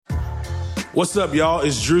What's up, y'all?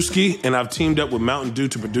 It's Drewski, and I've teamed up with Mountain Dew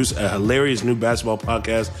to produce a hilarious new basketball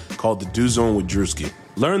podcast called The Dew Zone with Drewski.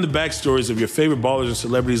 Learn the backstories of your favorite ballers and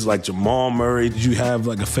celebrities like Jamal Murray. Did you have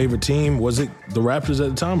like a favorite team? Was it the Raptors at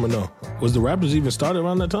the time or no? Was the Raptors even started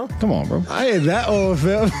around that time? Come on, bro. I ain't that old,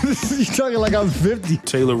 fam. You talking like I'm 50.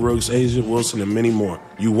 Taylor Rooks, Asia Wilson, and many more.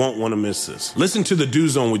 You won't want to miss this. Listen to The Dew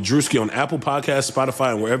Zone with Drewski on Apple Podcasts,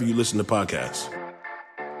 Spotify, and wherever you listen to podcasts.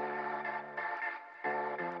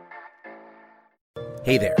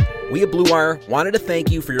 Hey there. We at Blue Wire wanted to thank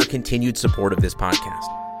you for your continued support of this podcast.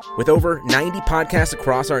 With over 90 podcasts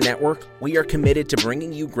across our network, we are committed to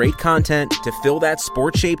bringing you great content to fill that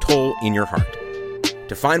sports-shaped hole in your heart.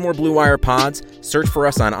 To find more Blue Wire pods, search for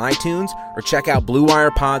us on iTunes or check out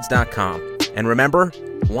BlueWirePods.com. And remember,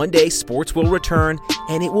 one day sports will return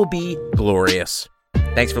and it will be glorious.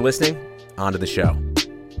 Thanks for listening. On to the show.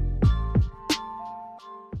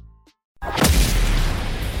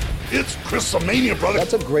 It's Chris-a-mania, brother.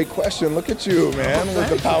 That's a great question. Look at you, man, with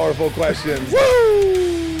the powerful questions.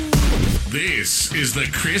 Woo! This is the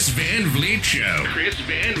Chris Van Vliet Show. Chris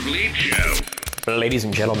Van Vliet Show. Ladies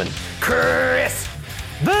and gentlemen, Chris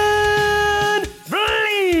Van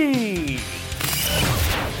Vliet.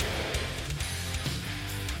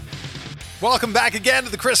 Welcome back again to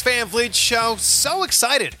the Chris Van Vliet Show. So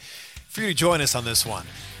excited for you to join us on this one.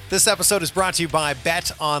 This episode is brought to you by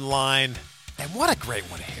Bet Online. And what a great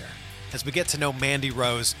one here as we get to know Mandy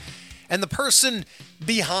Rose and the person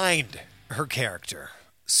behind her character.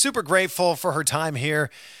 Super grateful for her time here.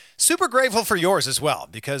 Super grateful for yours as well,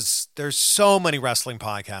 because there's so many wrestling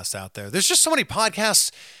podcasts out there. There's just so many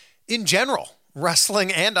podcasts in general,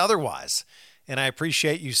 wrestling and otherwise. And I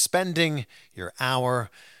appreciate you spending your hour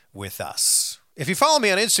with us. If you follow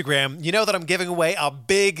me on Instagram, you know that I'm giving away a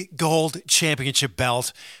big gold championship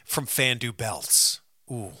belt from FanDuel Belts.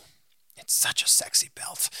 Ooh. It's such a sexy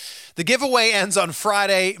belt. The giveaway ends on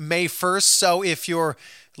Friday, May 1st. So if you're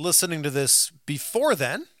listening to this before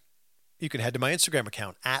then, you can head to my Instagram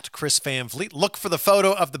account at Chris Van Vliet. Look for the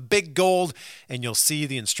photo of the big gold, and you'll see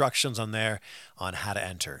the instructions on there on how to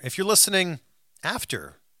enter. If you're listening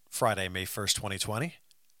after Friday, May 1st, 2020,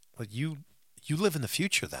 well, you live in the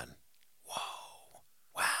future then. Whoa.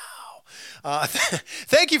 Wow.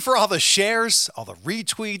 Thank you for all the shares, all the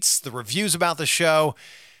retweets, the reviews about the show.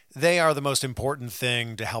 They are the most important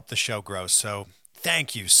thing to help the show grow, so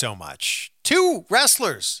thank you so much. 2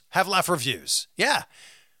 wrestlers have left reviews. Yeah,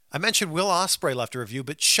 I mentioned Will Ospreay left a review,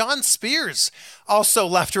 but Shawn Spears also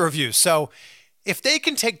left a review. So if they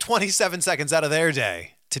can take 27 seconds out of their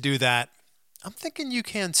day to do that, I'm thinking you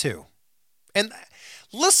can too. And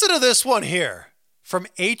listen to this one here from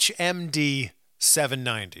HMD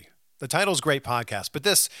 790. The title's great podcast, but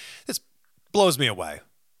this blows me away.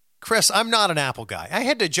 Chris, I'm not an Apple guy. I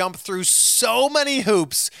had to jump through so many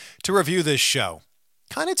hoops to review this show.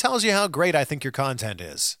 Kind of tells you how great I think your content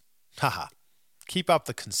is. Haha. Keep up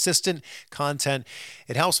the consistent content.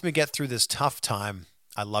 It helps me get through this tough time.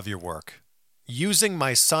 I love your work. Using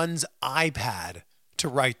my son's iPad to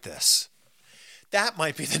write this. That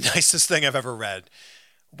might be the nicest thing I've ever read.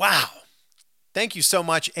 Wow. Thank you so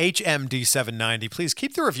much, HMD790. Please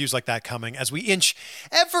keep the reviews like that coming as we inch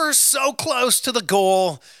ever so close to the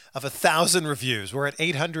goal of 1,000 reviews. We're at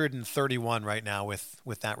 831 right now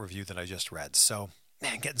with that review that I just read. So,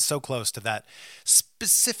 man, getting so close to that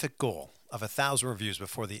specific goal of 1,000 reviews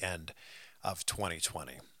before the end of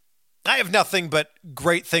 2020. I have nothing but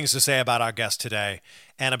great things to say about our guest today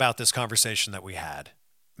and about this conversation that we had.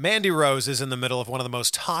 Mandy Rose is in the middle of one of the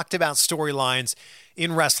most talked about storylines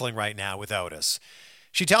in wrestling right now with Otis.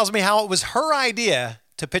 She tells me how it was her idea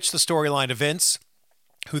to pitch the storyline to Vince,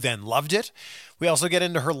 who then loved it. We also get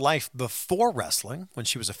into her life before wrestling, when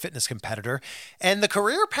she was a fitness competitor, and the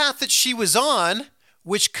career path that she was on,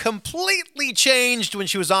 which completely changed when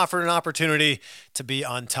she was offered an opportunity to be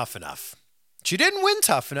on Tough Enough. She didn't win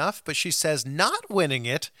Tough Enough, but she says not winning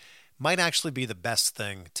it might actually be the best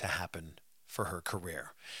thing to happen for her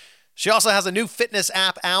career. She also has a new fitness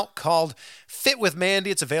app out called Fit with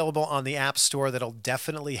Mandy. It's available on the App Store. That'll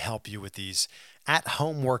definitely help you with these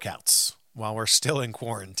at-home workouts while we're still in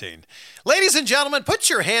quarantine. Ladies and gentlemen, put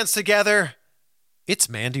your hands together. It's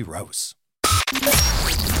Mandy Rose.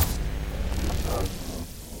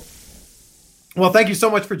 Well, thank you so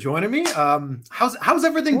much for joining me. How's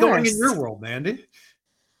everything going in your world, Mandy?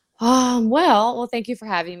 Well, thank you for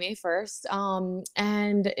having me first.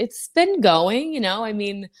 And it's been going, I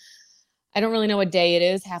mean, I don't really know what day it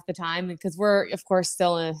is half the time because we're, of course,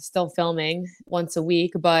 still filming once a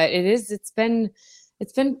week, but it's been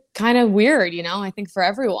kind of weird, I think for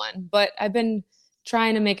everyone, but I've been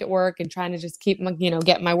trying to make it work and trying to just keep my,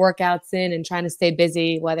 get my workouts in and trying to stay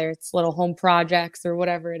busy, whether it's little home projects or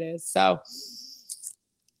whatever it is. So,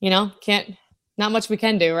 not much we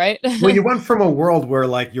can do, right? Well, you went from a world where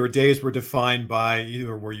like your days were defined by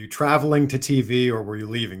either were you traveling to TV or were you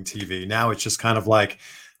leaving TV? Now it's just kind of like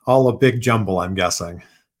all a big jumble, I'm guessing.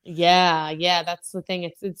 Yeah, that's the thing.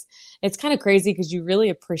 It's kind of crazy because you really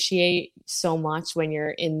appreciate so much when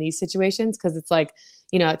you're in these situations, because it's like,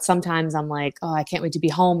 sometimes I'm like, oh, I can't wait to be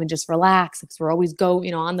home and just relax because we're always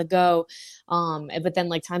on the go. But then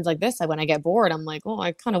like times like this, when I get bored, I'm like, oh,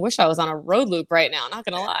 I kind of wish I was on a road loop right now. Not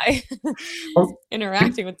gonna lie,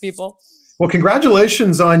 interacting with people. Well,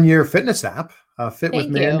 congratulations on your fitness app, Fit with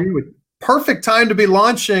Thank Mandy. you. Perfect time to be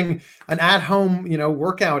launching an at-home,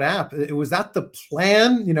 workout app. Was that the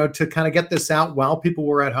plan, to kind of get this out while people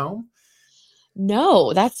were at home?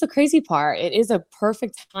 No, that's the crazy part. It is a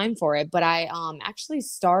perfect time for it. But I actually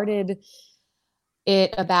started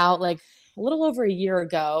it about like a little over a year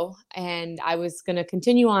ago, and I was going to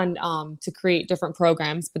continue on to create different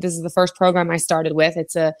programs. But this is the first program I started with.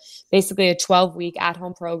 It's basically a 12-week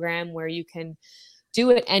at-home program where you can do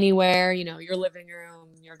it anywhere, your living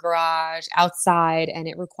room, your garage, outside, and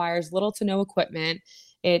it requires little to no equipment.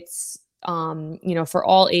 It's, for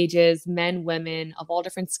all ages, men, women, of all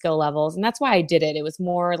different skill levels. And that's why I did it. It was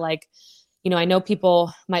more like, I know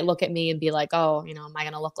people might look at me and be like, oh, am I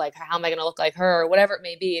going to look like her? How am I going to look like her? Or whatever it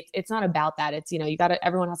may be. It's not about that. It's,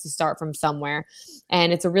 everyone has to start from somewhere.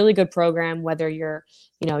 And it's a really good program, whether you're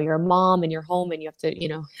a mom and you're home and you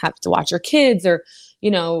have to watch your kids, or,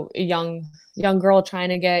 a young girl trying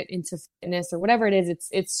to get into fitness or whatever it is.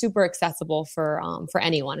 It's super accessible for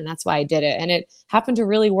anyone. And that's why I did it. And it happened to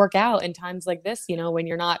really work out in times like this, when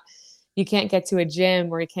you can't get to a gym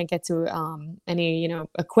or you can't get to any,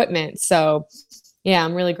 equipment. So yeah,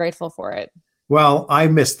 I'm really grateful for it. Well, I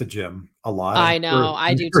miss the gym a lot. I know.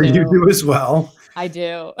 I do too. You do as well. I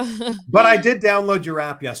do. But I did download your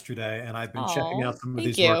app yesterday and I've been checking out some of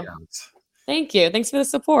these workouts. Thank you. Thanks for the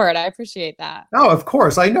support. I appreciate that. Oh, of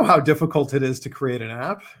course. I know how difficult it is to create an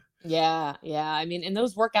app. Yeah. I mean, in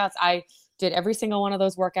those workouts, I did every single one of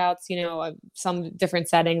those workouts, some different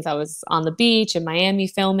settings. I was on the beach in Miami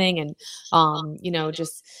filming and,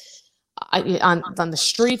 just on the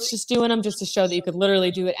streets, just doing them just to show that you could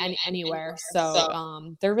literally do it anywhere.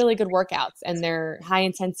 So they're really good workouts and they're high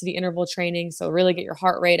intensity interval training. So really get your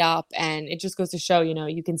heart rate up, and it just goes to show,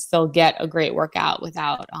 you can still get a great workout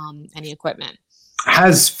without any equipment.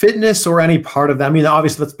 Has fitness or any part of that, I mean,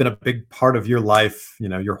 obviously that's been a big part of your life,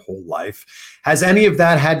 your whole life. Has any of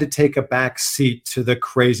that had to take a back seat to the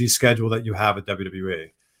crazy schedule that you have at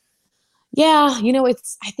WWE? Yeah.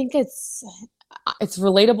 I think it's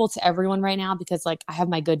relatable to everyone right now because like I have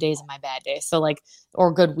my good days and my bad days. So like,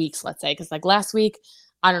 or good weeks, let's say, because like last week,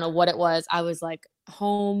 I don't know what it was. I was like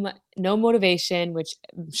home, no motivation, which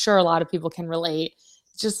I'm sure a lot of people can relate.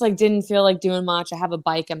 Just like didn't feel like doing much. I have a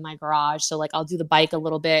bike in my garage. So like I'll do the bike a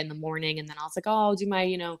little bit in the morning and then I was like, oh, I'll do my,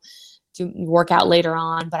 do workout later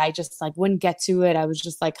on. But I just like wouldn't get to it. I was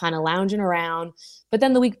just like kind of lounging around. But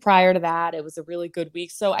then the week prior to that, it was a really good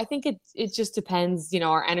week. So I think it just depends,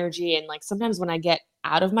 our energy. And like sometimes when I get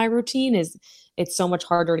out of my routine it's so much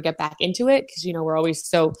harder to get back into it because, we're always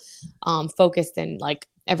so focused and like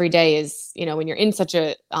every day is, when you're in such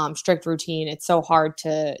a strict routine, it's so hard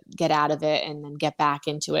to get out of it and then get back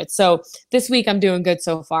into it. So this week I'm doing good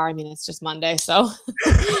so far. I mean, it's just Monday, so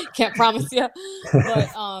can't promise you. But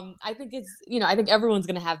I think it's, I think everyone's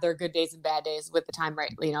going to have their good days and bad days with the time,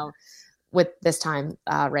 right? With this time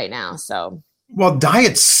right now. So, well,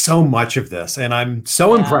 diet's so much of this. And I'm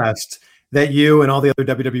so impressed that you and all the other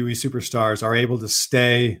WWE superstars are able to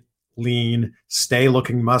stay lean, stay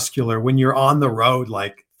looking muscular when you're on the road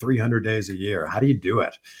like 300 days a year. How do you do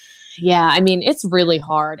it? Yeah, I mean, it's really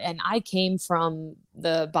hard. And I came from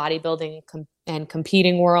the bodybuilding and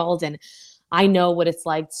competing world, and I know what it's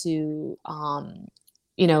like to,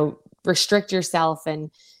 restrict yourself and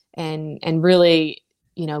really,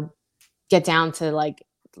 get down to like,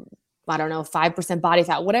 I don't know, 5% body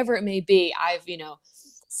fat, whatever it may be. I've,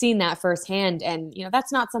 seen that firsthand. And,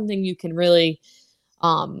 that's not something you can really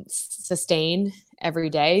sustain every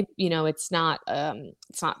day. It's not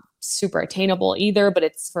super attainable either, but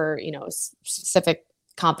it's for, specific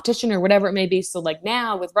competition or whatever it may be. So like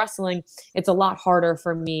now with wrestling, it's a lot harder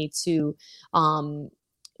for me to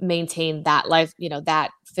maintain that life,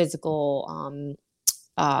 that physical,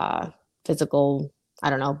 I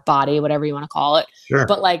don't know, body, whatever you want to call it. Sure.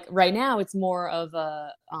 But like right now it's more of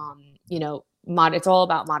a, it's all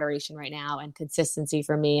about moderation right now and consistency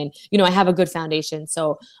for me. And, you know, I have a good foundation,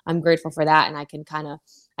 so I'm grateful for that. And I can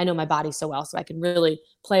I know my body so well, so I can really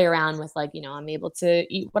play around with, like, you know, I'm able to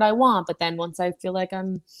eat what I want, but then once I feel like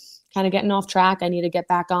I'm kind of getting off track, I need to get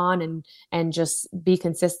back on and just be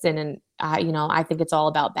consistent. And, you know, I think it's all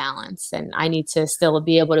about balance, and I need to still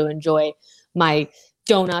be able to enjoy my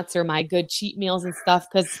donuts or my good cheat meals and stuff,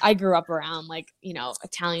 because I grew up around, like, you know,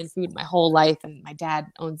 Italian food my whole life, and my dad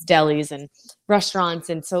owns delis and restaurants,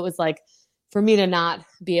 and so it was like, for me to not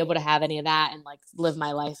be able to have any of that and like live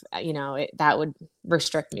my life, you know, that would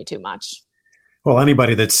restrict me too much. Well,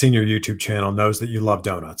 anybody that's seen your YouTube channel knows that you love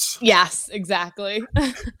donuts. Yes, exactly.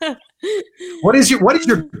 What is your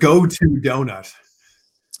go-to donut?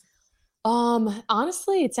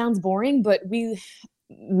 Honestly, it sounds boring, but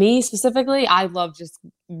me specifically, I love just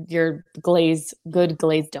your good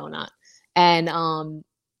glazed donut. And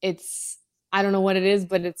I don't know what it is,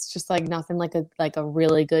 but it's just like nothing like a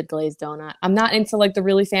really good glazed donut. I'm not into like the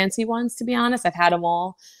really fancy ones, to be honest. I've had them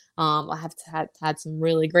all. I have had some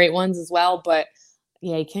really great ones as well, but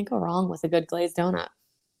yeah, you can't go wrong with a good glazed donut.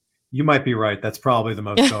 You might be right. That's probably the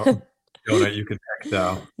most donut you could pick,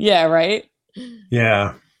 though. Yeah, right?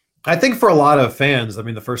 Yeah. I think for a lot of fans, I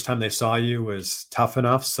mean, the first time they saw you was Tough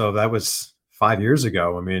Enough. So that was 5 years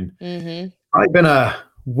ago. I mean, probably been a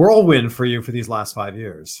whirlwind for you for these last 5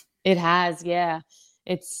 years. It has, yeah.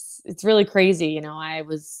 It's really crazy. You know, I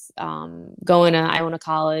was going to Iona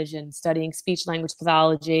College and studying speech language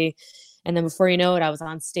pathology. And then before you know it, I was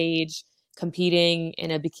on stage competing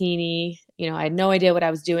in a bikini. You know, I had no idea what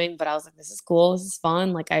I was doing, but I was like, this is cool. This is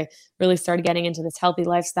fun. Like, I really started getting into this healthy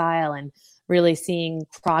lifestyle and really seeing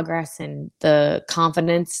progress and the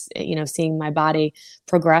confidence, you know, seeing my body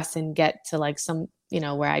progress and get to like some, you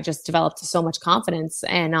know, where I just developed so much confidence.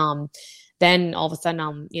 And then all of a sudden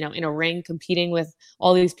I'm, you know, in a ring competing with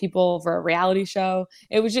all these people for a reality show.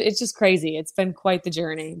 It's just crazy. It's been quite the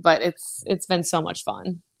journey, but it's been so much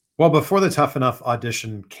fun. Well, before the Tough Enough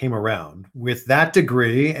audition came around, with that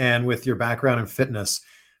degree and with your background in fitness,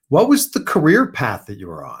 what was the career path that you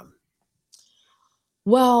were on?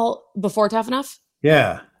 Well, before Tough Enough?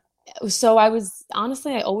 Yeah. So I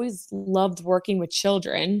always loved working with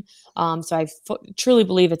children. So I truly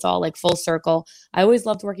believe it's all like full circle. I always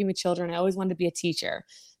loved working with children. I always wanted to be a teacher.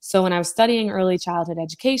 So when I was studying early childhood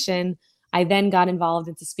education, I then got involved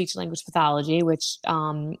into speech language pathology, which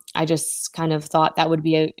I just kind of thought that would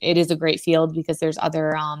be it is a great field, because there's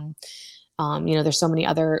other, you know, there's so many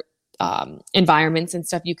other environments and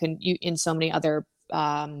stuff in so many other,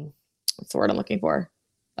 what's the word I'm looking for?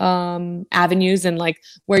 Avenues, and like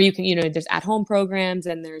where you can, you know, there's at-home programs,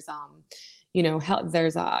 and there's, you know,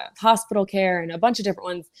 there's hospital care and a bunch of different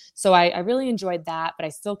ones. So I really enjoyed that, but I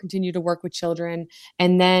still continue to work with children.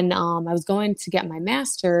 And then I was going to get my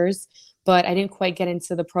master's, but I didn't quite get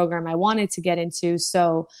into the program I wanted to get into.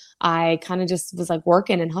 So I kind of just was like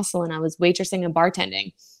working and hustling. I was waitressing and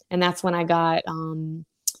bartending. And that's when I got,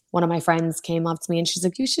 one of my friends came up to me and she's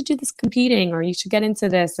like, you should do this competing, or you should get into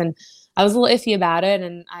this. And I was a little iffy about it,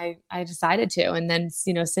 and I decided to. And then,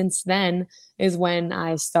 you know, since then is when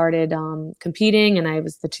I started competing, and I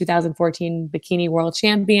was the 2014 bikini world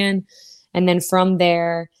champion. And then from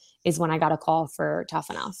there is when I got a call for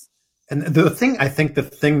Tough Enough. And the thing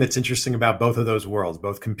that's interesting about both of those worlds,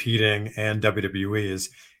 both competing and WWE, is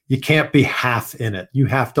you can't be half in it. You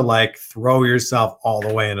have to like throw yourself all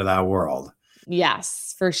the way into that world.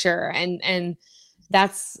 Yes, for sure. And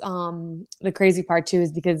that's the crazy part too,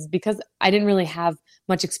 is because I didn't really have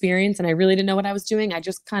much experience and I really didn't know what I was doing. I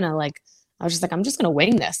just kind of like, I was just like, I'm just going to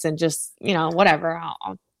wing this and just, you know, whatever,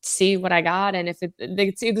 I'll see what I got. And if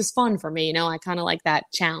it was fun for me, you know, I kind of like that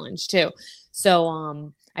challenge too.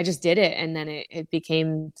 So I just did it. And then it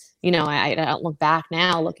became, you know, I don't look back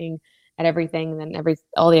now looking at everything and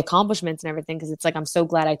all the accomplishments and everything. Cause it's like, I'm so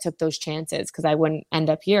glad I took those chances, cause I wouldn't end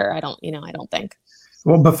up here. I don't think.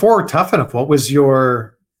 Well, before Tough Enough, what was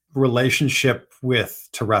your relationship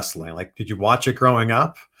to wrestling? Like, did you watch it growing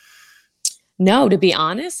up? No, to be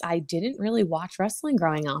honest, I didn't really watch wrestling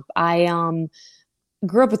growing up. I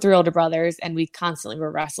grew up with 3 older brothers, and we constantly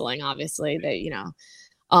were wrestling. Obviously,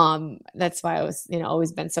 that's why I was,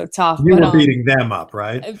 always been so tough. You were beating them up,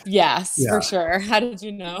 right? Yes, yeah. For sure. How did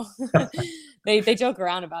you know? They joke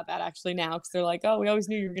around about that actually now, because they're like, oh, we always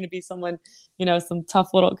knew you were going to be someone, some tough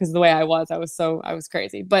little, because the way I was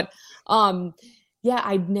crazy. But yeah,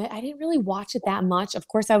 I didn't really watch it that much. Of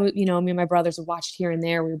course, I would, me and my brothers would watch it here and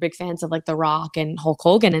there. We were big fans of like The Rock and Hulk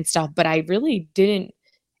Hogan and stuff, but I really didn't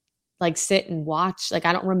like sit and watch. Like,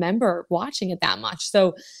 I don't remember watching it that much.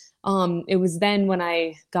 So it was then when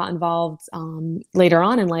I got involved later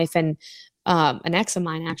on in life, and an ex of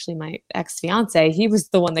mine, actually my ex fiance, he was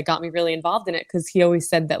the one that got me really involved in it. Cause he always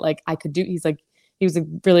said that like I could do, he's like, he was a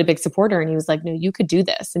really big supporter and he was like, no, you could do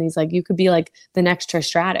this. And he's like, you could be like the next Trish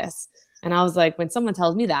Stratus. And I was like, when someone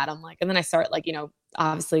tells me that, I'm like, and then I start like,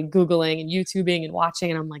 obviously Googling and YouTubing and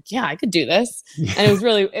watching, and I'm like, yeah, I could do this. Yeah.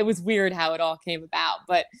 And it was weird how it all came about.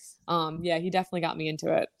 But yeah, he definitely got me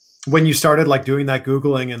into it. When you started like doing that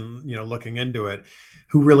Googling and, looking into it,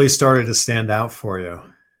 who really started to stand out for you?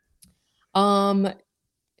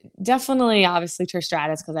 Definitely, obviously Trish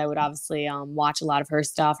Stratus, because I would obviously watch a lot of her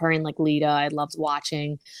stuff. Her and like Lita, I loved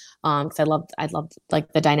watching because I loved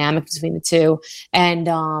like the dynamic between the two. And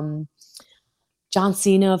John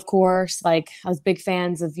Cena, of course. Like I was big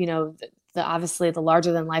fans of the obviously the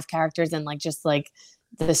larger than life characters and like just like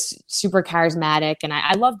the super charismatic. And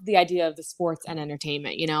I loved the idea of the sports and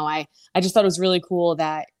entertainment. I just thought it was really cool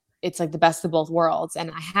that it's like the best of both worlds.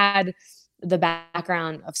 And I had the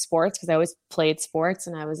background of sports because I always played sports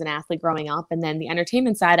and I was an athlete growing up. And then the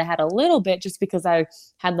entertainment side, I had a little bit just because I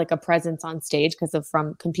had like a presence on stage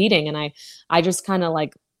from competing. And I just kind of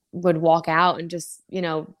like would walk out and just,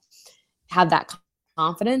 have that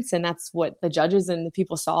confidence. And that's what the judges and the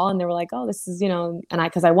people saw. And they were like, oh, this is,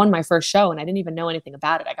 because I won my first show and I didn't even know anything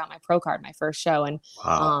about it. I got my pro card my first show. And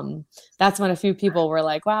wow. That's when a few people were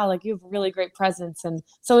like, wow, like you have a really great presence. And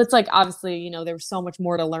so it's like, obviously, there was so much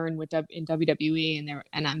more to learn in WWE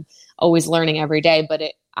and I'm always learning every day, but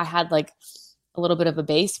I had like a little bit of a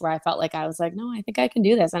base where I felt like I was like, no, I think I can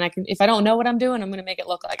do this. And if I don't know what I'm doing, I'm going to make it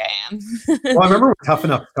look like I am. Well, I remember when Tough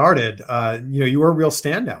Enough started, you were a real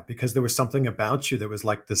standout because there was something about you that was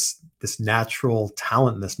like this natural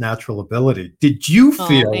talent, this natural ability. Did you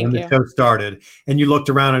feel when the show started and you looked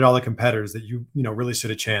around at all the competitors that you really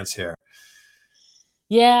stood a chance here?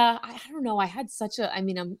 Yeah, I don't know. I had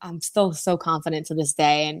I'm still so confident to this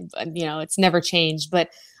day and it's never changed, but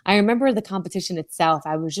I remember the competition itself.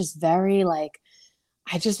 I was just very like,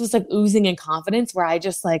 I just was like oozing in confidence where I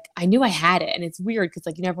just like, I knew I had it. And it's weird because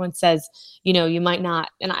like, everyone says, you might not,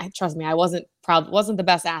 and trust me, I wasn't the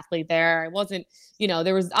best athlete there. I wasn't,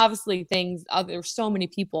 there was obviously there were so many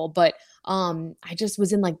people, but I just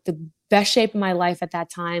was in like the best shape of my life at that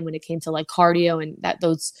time when it came to like cardio and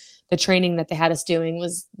the training that they had us doing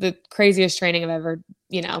was the craziest training I've ever,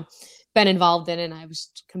 been involved in. And I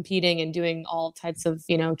was competing and doing all types of,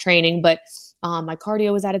 training, but my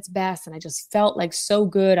cardio was at its best and I just felt like so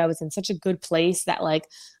good. I was in such a good place that like,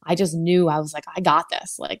 I just knew I was like, I got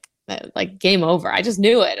this, like game over. I just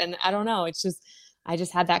knew it. And I don't know. It's just, I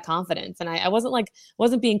just had that confidence and I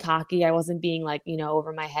wasn't being cocky. I wasn't being like,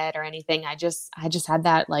 over my head or anything. I just had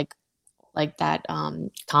that like that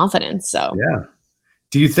confidence. So yeah.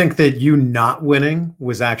 Do you think that you not winning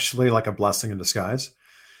was actually like a blessing in disguise?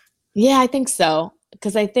 Yeah, I think so.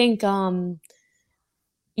 Because I think, seeing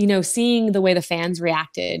the way the fans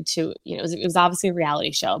reacted to, it was obviously a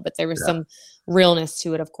reality show, but there was some realness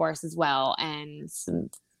to it, of course, as well. And some,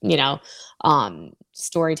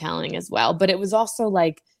 storytelling as well. But it was also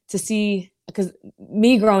like to see, because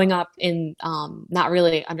me growing up in not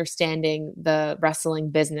really understanding the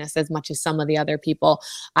wrestling business as much as some of the other people,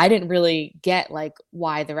 I didn't really get like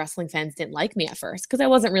why the wrestling fans didn't like me at first. Because I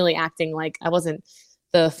wasn't really acting like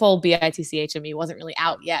the full BITCH of me wasn't really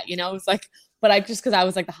out yet, it was like, but because I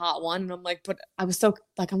was like the hot one and I'm like, but I was so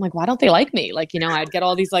like, I'm like, why don't they like me? Like, I'd get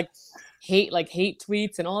all these like hate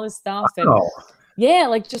tweets and all this stuff. And yeah,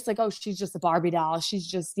 like, just like, oh, she's just a Barbie doll. She's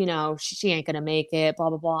just, she ain't going to make it, blah,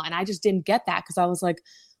 blah, blah. And I just didn't get that. Cause I was like,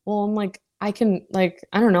 well, I'm like, I can like,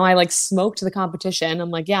 I don't know. I like smoked the competition.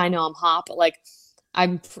 I'm like, yeah, I know I'm hot, but like,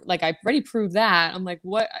 I already proved that. I'm like,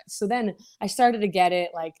 what? So then I started to get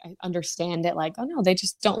it. Like, I understand it. Like, oh no, they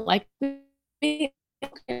just don't like me.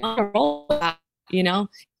 They're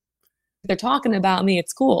talking about me.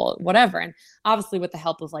 It's cool, whatever. And obviously with the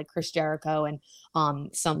help of like Chris Jericho and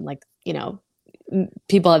some like,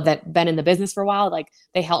 people that been in the business for a while, like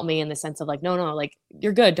they helped me in the sense of like, no, like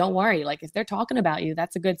you're good. Don't worry. Like if they're talking about you,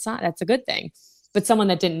 that's a good sign. That's a good thing. But someone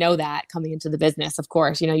that didn't know that coming into the business, of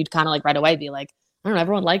course, you'd kind of like right away be like, I don't know,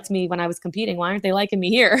 everyone liked me when I was competing. Why aren't they liking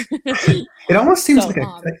me here? It almost seems like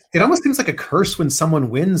a curse when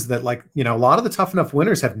someone wins that, like, a lot of the Tough Enough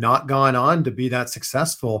winners have not gone on to be that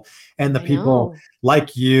successful. And the people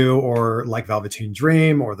like you or like Velveteen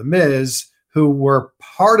Dream or The Miz who were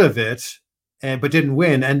part of it but didn't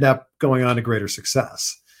win end up going on to greater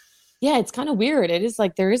success. Yeah, it's kind of weird. It is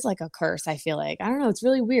like there is like a curse, I feel like. I don't know, it's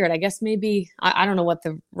really weird. I guess maybe I don't know what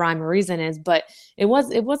the rhyme or reason is, but it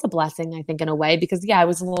was a blessing, I think, in a way, because yeah, I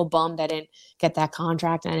was a little bummed I didn't get that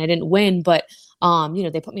contract and I didn't win, but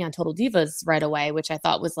they put me on Total Divas right away, which I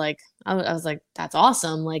thought was like I was like, that's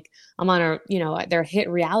awesome. Like I'm on their hit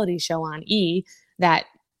reality show on E that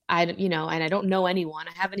and I don't know anyone.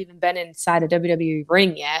 I haven't even been inside a WWE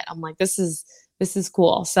ring yet. I'm like, this is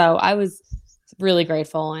cool. So I was really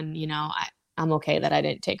grateful, and I'm okay that I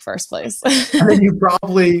didn't take first place. And then you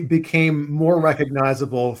probably became more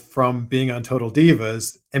recognizable from being on Total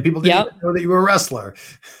Divas, and people didn't even know that you were a wrestler.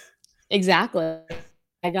 Exactly.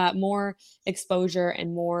 I got more exposure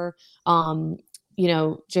and more,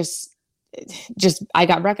 just I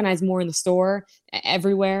got recognized more in the store,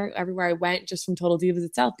 everywhere I went, just from Total Divas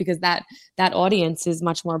itself, because that audience is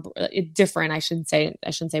much more different. I shouldn't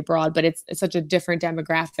say broad, but it's such a different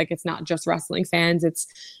demographic. It's not just wrestling fans. It's,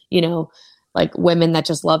 like women that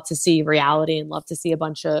just love to see reality and love to see a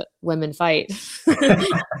bunch of women fight.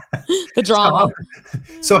 The drama.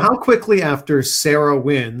 So how quickly after Sarah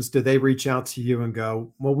wins, do they reach out to you and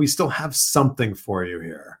go, well, we still have something for you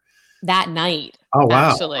here? That night. Oh,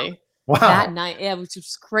 wow. Actually. Wow. That night, yeah, which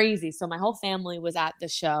was crazy. So my whole family was at the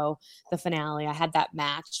show, the finale. I had that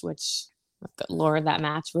match, which, good Lord, that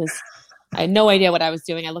match was, I had no idea what I was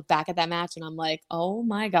doing. I look back at that match and I'm like, oh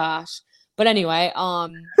my gosh. But anyway, I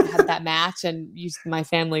had that match, and my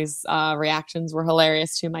family's reactions were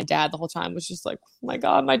hilarious too. My dad the whole time was just like, oh my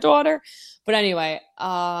God, my daughter. But anyway,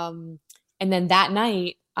 and then that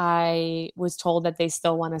night, I was told that they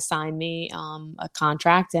still want to sign me a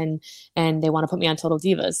contract, and they want to put me on Total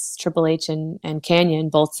Divas. Triple H and Canyon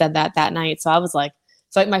both said that night. So I was like,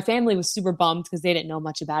 my family was super bummed because they didn't know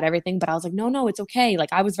much about everything. But I was like, no, it's okay.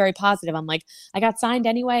 Like I was very positive. I'm like, I got signed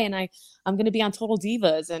anyway, and I'm going to be on Total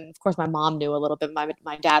Divas. And of course, my mom knew a little bit.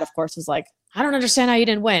 My dad, of course, was like, I don't understand how you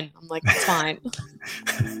didn't win. I'm like, it's fine.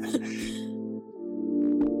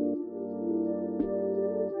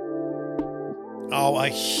 Oh, a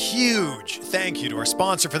huge thank you to our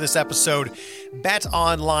sponsor for this episode, Bet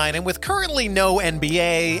Online. And with currently no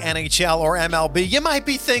NBA, NHL, or MLB, you might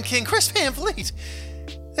be thinking, Chris Van Vliet,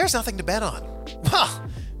 there's nothing to bet on. Well,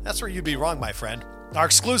 that's where you'd be wrong, my friend. Our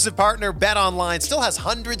exclusive partner, Bet Online, still has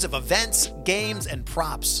hundreds of events, games, and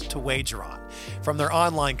props to wager on. From their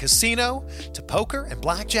online casino to poker and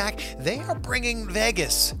blackjack, they are bringing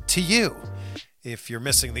Vegas to you. If you're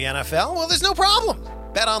missing the NFL, well, there's no problem.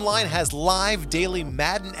 BetOnline has live daily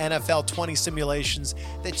Madden NFL 20 simulations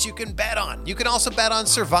that you can bet on. You can also bet on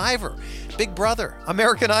Survivor, Big Brother,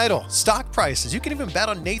 American Idol, stock prices. You can even bet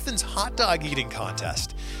on Nathan's hot dog eating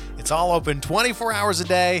contest. It's all open 24 hours a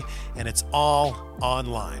day, and it's all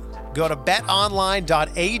online. Go to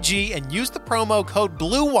betonline.ag and use the promo code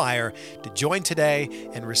BLUEWIRE to join today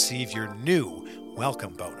and receive your new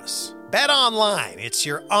welcome bonus. BetOnline, it's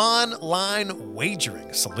your online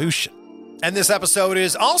wagering solution. And this episode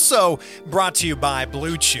is also brought to you by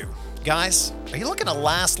Blue Chew. Guys, are you looking to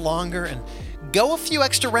last longer and go a few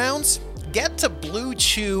extra rounds? Get to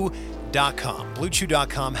BlueChew.com.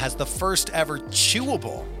 BlueChew.com has the first ever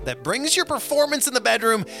chewable that brings your performance in the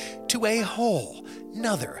bedroom to a whole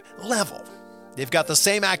nother level. They've got the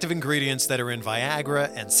same active ingredients that are in Viagra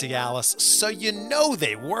and Cialis, so you know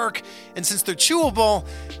they work. And since they're chewable,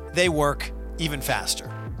 they work even faster.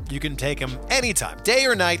 You can take them anytime, day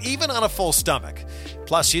or night, even on a full stomach.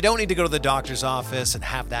 Plus, you don't need to go to the doctor's office and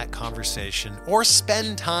have that conversation or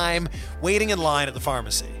spend time waiting in line at the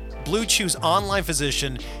pharmacy. Blue Chew's online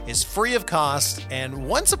physician is free of cost, and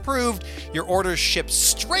once approved, your order ships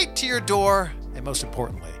straight to your door, and most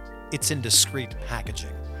importantly, it's in discreet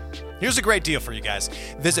packaging. Here's a great deal for you guys.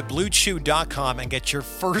 Visit BlueChew.com and get your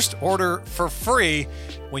first order for free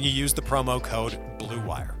when you use the promo code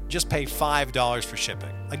BLUEWIRE. Just pay $5 for shipping.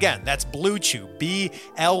 Again, that's Blue Chew,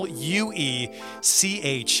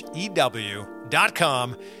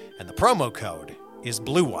 BLUECHEW.com, and the promo code is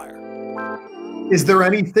BLUEWIRE. Is there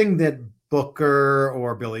anything that Booker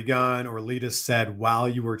or Billy Gunn or Lita said while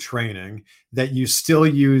you were training that you still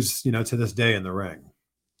use, to this day in the ring?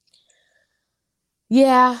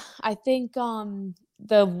 Yeah, I think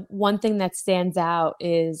the one thing that stands out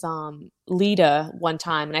is Lita one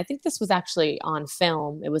time, and I think this was actually on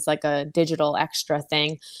film. It was like a digital extra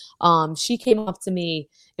thing. She came up to me.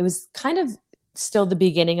 It was kind of still the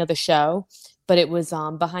beginning of the show, but it was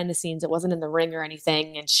behind the scenes. It wasn't in the ring or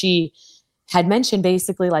anything. And she had mentioned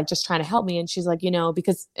basically like just trying to help me. And she's like,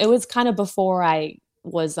 because it was kind of before I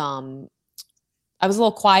was I was a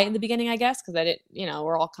little quiet in the beginning, I guess, because I didn't,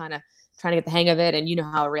 we're all kind of trying to get the hang of it. And you know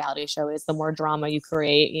how a reality show is, the more drama you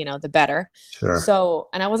create, the better. Sure. So,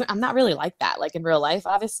 and I'm not really like that. Like in real life,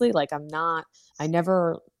 obviously, like I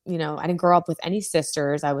never, I didn't grow up with any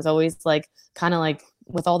sisters. I was always like, kind of like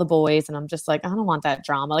with all the boys. And I'm just like, I don't want that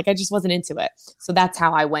drama. Like, I just wasn't into it. So that's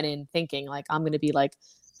how I went in thinking like, I'm going to be like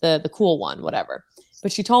the cool one, whatever.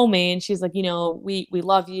 But she told me, and she's like, we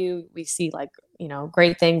love you. We see like,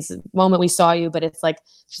 great things the moment we saw you, but it's like,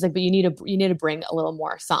 she's like, but you need to bring a little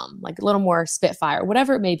more, like a little more spitfire,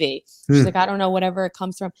 whatever it may be. She's like, I don't know, whatever it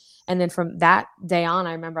comes from. And then from that day on,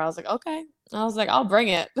 I remember I was like, okay. I was like, I'll bring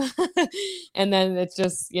it. And then it's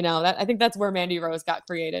just, I think that's where Mandy Rose got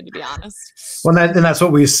created, to be honest. Well, and that's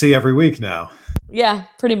what we see every week now. Yeah,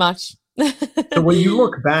 pretty much. So when you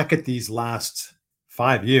look back at these last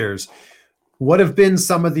 5 years, what have been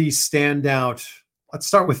some of these standout, let's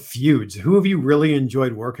start with feuds. Who have you really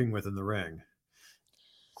enjoyed working with in the ring?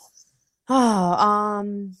 I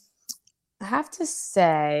have to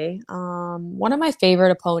say, one of my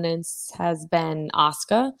favorite opponents has been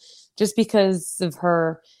Asuka, just because of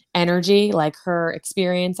her energy, like her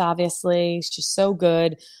experience, obviously. She's so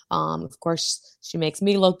good. Of course, she makes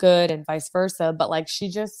me look good and vice versa, but like she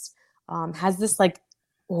just has this like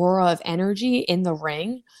aura of energy in the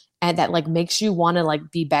ring, and that like makes you want to like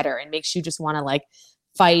be better and makes you just want to like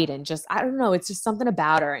fight, and just, I don't know, it's just something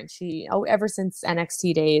about her. And she, ever since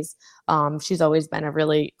NXT days, she's always been a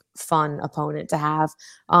really fun opponent to have.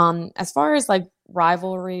 As far as like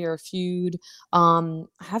rivalry or feud, I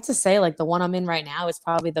have to say like the one I'm in right now is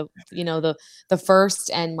probably the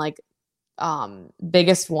first and like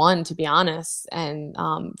biggest one, to be honest, and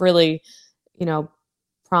really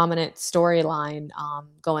prominent storyline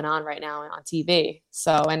going on right now on TV.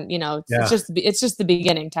 So, and it's just the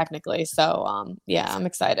beginning technically. So yeah, I'm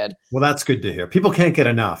excited. Well, that's good to hear. People can't get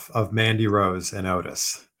enough of Mandy Rose and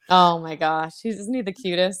Otis. Oh my gosh, isn't he the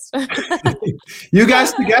cutest? You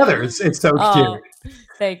guys together, it's so cute.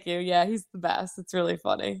 Thank you. Yeah, he's the best. It's really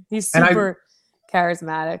funny. He's super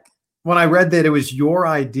charismatic. When I read that it was your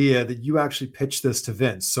idea, that you actually pitched this to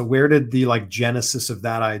Vince. So where did the like genesis of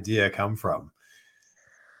that idea come from?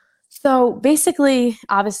 So basically,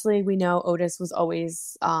 obviously, we know Otis was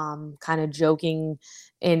always kind of joking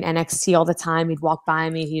in NXT all the time. He'd walk by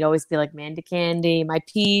me. He'd always be like, Mandy Candy, my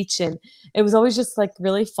peach. And it was always just like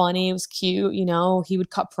really funny. It was cute. He would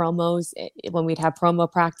cut promos when we'd have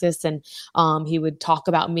promo practice, and he would talk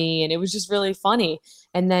about me. And it was just really funny.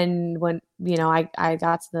 And then when, I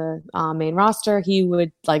got to the main roster, he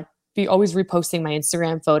would like be always reposting my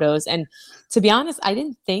Instagram photos. And to be honest, I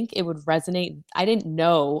didn't think it would resonate. I didn't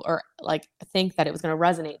know or like think that it was going to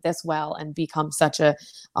resonate this well and become such a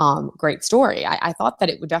great story. I thought that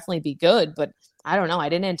it would definitely be good, but I don't know. I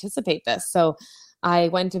didn't anticipate this. So I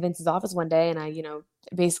went to Vince's office one day and I,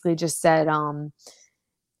 basically just said,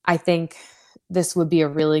 I think this would be a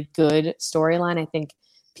really good storyline. I think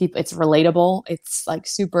it's relatable. It's like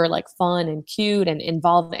super like fun and cute and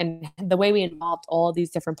involved, and the way we involved all these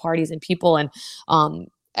different parties and people, and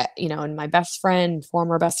and my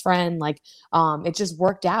former best friend, like it just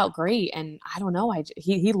worked out great. And I don't know,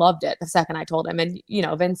 he loved it the second I told him. And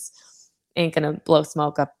Vince ain't gonna blow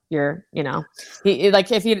smoke up your, he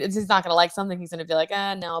like, if he's not gonna like something, he's gonna be like,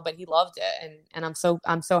 no, but he loved it. And I'm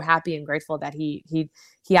so happy and grateful that he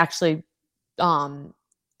actually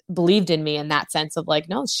believed in me in that sense of like,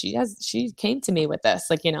 no, she came to me with this,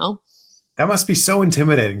 like, That must be so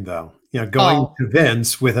intimidating though, going to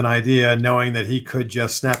Vince with an idea, knowing that he could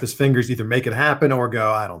just snap his fingers, either make it happen or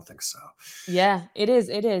go, I don't think so. Yeah, it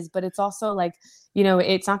is. But it's also like,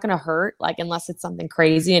 it's not going to hurt, like, unless it's something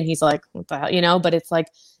crazy and he's like, what the hell, but it's like,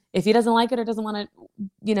 if he doesn't like it or doesn't want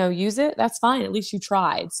to, use it, that's fine. At least you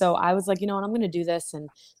tried. So I was like, you know what, I'm going to do this and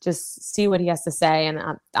just see what he has to say. And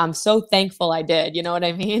I'm so thankful I did. You know what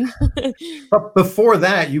I mean? But before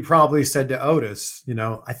that, you probably said to Otis,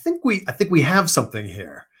 I think we have something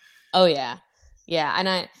here. Oh yeah. Yeah.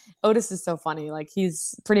 And Otis is so funny. Like,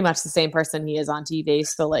 he's pretty much the same person he is on TV.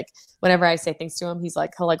 So like, whenever I say things to him, he'll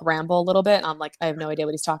like ramble a little bit. And I'm like, I have no idea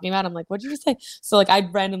what he's talking about. I'm like, what did you say? So like,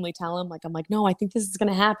 I'd randomly tell him, like, I'm like, no, I think this is going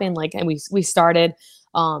to happen. Like, and we started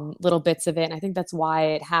little bits of it. And I think that's why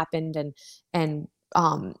it happened. And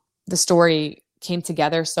the story came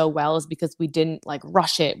together so well is because we didn't like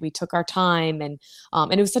rush it. We took our time, and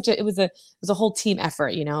it was a whole team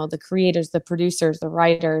effort, the creators, the producers, the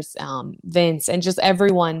writers, Vince, and just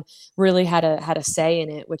everyone really had a say in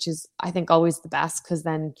it, which is, I think, always the best. Cause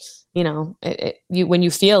then, when you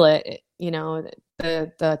feel it,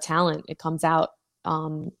 the talent, it comes out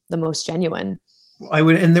the most genuine.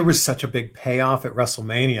 And there was such a big payoff at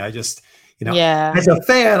WrestleMania. I just, Yeah. As a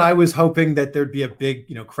fan, I was hoping that there'd be a big,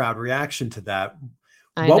 crowd reaction to that.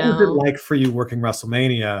 I What was it know. like for you working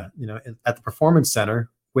WrestleMania, at the Performance Center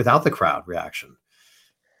without the crowd reaction?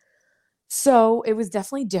 So it was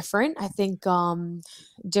definitely different. I think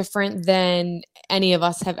different than any of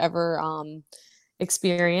us have ever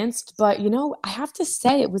experienced. But I have to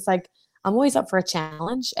say it was like I'm always up for a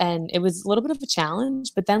challenge, and it was a little bit of a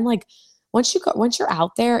challenge. But then like once you're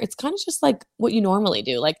out there, it's kind of just like what you normally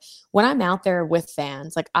do. Like when I'm out there with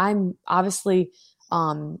fans, like I'm obviously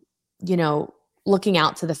looking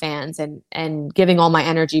out to the fans and giving all my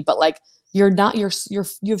energy, but like you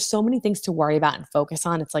have so many things to worry about and focus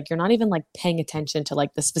on. It's like you're not even like paying attention to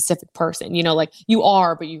like the specific person, like you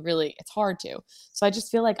are, but it's hard to. So I just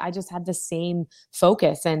feel like I just had the same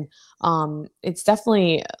focus, and it's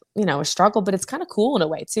definitely a struggle, but it's kind of cool in a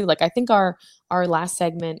way too. Like I think our last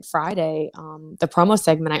segment Friday, the promo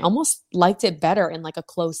segment, I almost liked it better in like a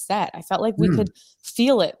closed set. I felt like we could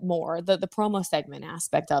feel it more, the promo segment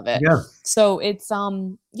aspect of it. Yeah. So it's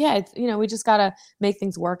we just gotta make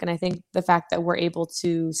things work. And I think the fact that we're able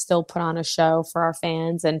to still put on a show for our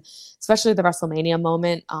fans, and especially the WrestleMania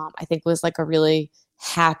moment, I think was like a really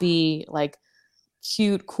happy, like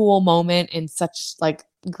cute, cool moment in such like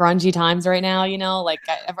grungy times right now,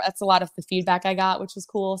 that's a lot of the feedback I got, which was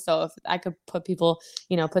cool. So if I could put people,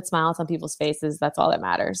 put smiles on people's faces, that's all that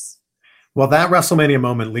matters. Well, that WrestleMania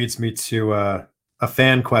moment leads me to a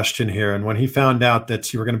fan question here. And when he found out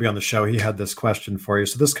that you were going to be on the show, he had this question for you.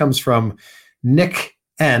 So this comes from Nick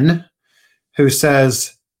N, who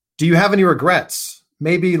says, do you have any regrets?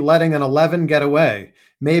 Maybe letting an 11 get away?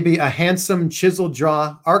 Maybe a handsome, chiseled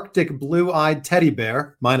jaw, Arctic blue-eyed teddy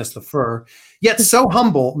bear, minus the fur, yet so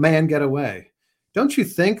humble man get away? Don't you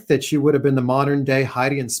think that she would have been the modern day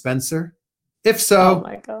Heidi and Spencer? If so, oh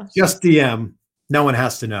my gosh, just DM. No one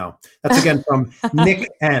has to know. That's again from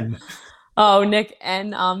Nick N. Oh, Nick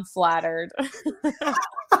N, I'm flattered.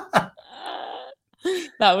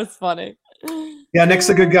 That was funny. Yeah, Nick's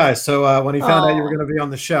a good guy. So when he found out you were going to be on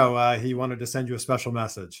the show, he wanted to send you a special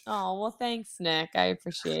message. Oh, well, thanks, Nick. I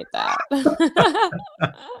appreciate that.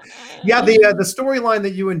 Yeah, the storyline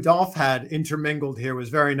that you and Dolph had intermingled here was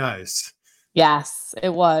very nice. Yes,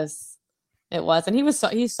 it was. It was. And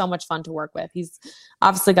he's so much fun to work with. He's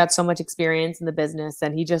obviously got so much experience in the business,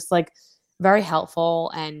 and he just like very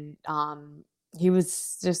helpful. And he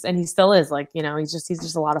was just, and he still is, like, he's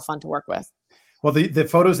just a lot of fun to work with. Well, the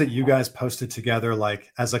photos that you guys posted together,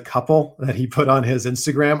 like as a couple that he put on his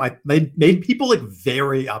Instagram, they made people like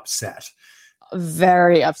very upset.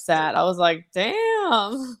 Very upset. I was like,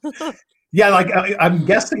 damn. Yeah, like I'm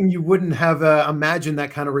guessing you wouldn't have imagined that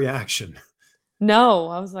kind of reaction. No,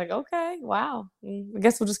 I was like, okay, wow. I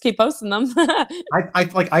guess we'll just keep posting them.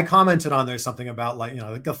 I commented on there something about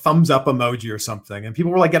like a thumbs up emoji or something, and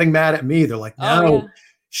people were like getting mad at me. They're like, no, oh, yeah.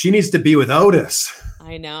 She needs to be with Otis.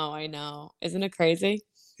 I know. Isn't it crazy?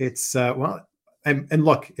 It's well, and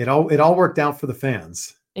look, it all worked out for the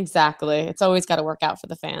fans. Exactly. It's always got to work out for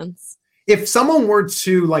the fans. If someone were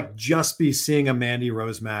to like just be seeing a Mandy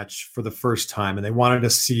Rose match for the first time, and they wanted to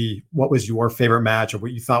see what was your favorite match or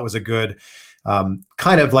what you thought was a good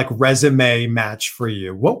kind of like resume match for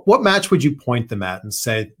you, what match would you point them at and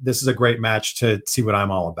say, this is a great match to see what I'm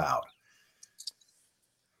all about?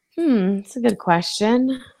 It's a good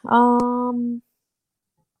question.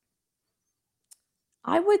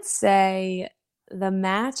 I would say the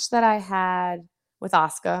match that I had with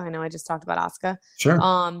Asuka. I know I just talked about Asuka. Sure.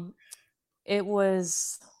 It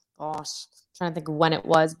was, trying to think of when it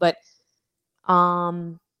was, but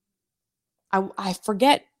I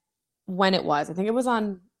forget when it was. I think it was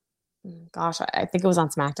on, I think it was on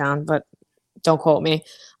SmackDown, but don't quote me.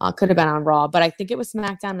 Could have been on Raw, but I think it was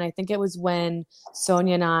SmackDown, and I think it was when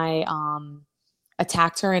Sonya and I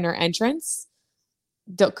attacked her in her entrance.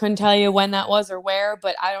 Couldn't tell you when that was or where,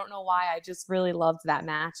 but I don't know why. I just really loved that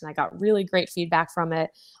match, and I got really great feedback from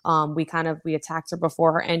it. We attacked her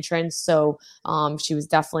before her entrance, so she was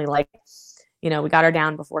definitely like, we got her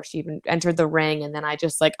down before she even entered the ring. And then I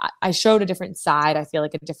just I showed a different side. I feel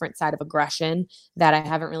like a different side of aggression that I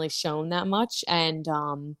haven't really shown that much. And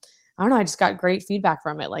I don't know, I just got great feedback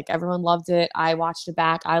from it. Like everyone loved it. I watched it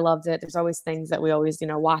back. I loved it. There's always things that we always,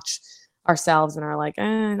 watch ourselves and are like,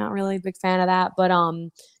 not really a big fan of that. But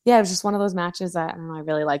yeah, it was just one of those matches that I don't know, I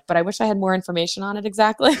really like, but I wish I had more information on it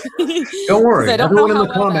exactly. Don't worry. Everyone in the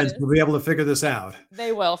well comments will be able to figure this out.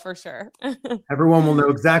 They will, for sure. Everyone will know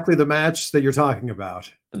exactly the match that you're talking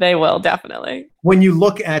about. They will, definitely. When you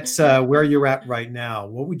look at where you're at right now,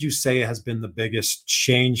 what would you say has been the biggest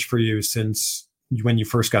change for you since when you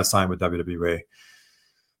first got signed with WWE?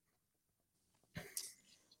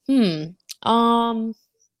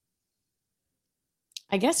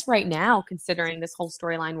 I guess right now, considering this whole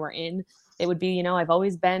storyline we're in, it would be, I've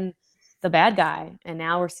always been the bad guy, and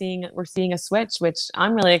now we're seeing a switch, which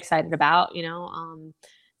I'm really excited about,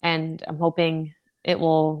 and I'm hoping it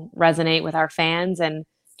will resonate with our fans. And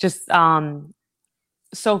just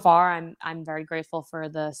so far, I'm very grateful for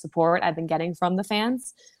the support I've been getting from the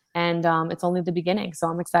fans, and it's only the beginning, so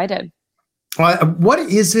I'm excited. What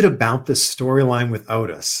is it about this storyline with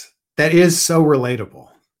Otis that is so relatable?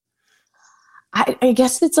 I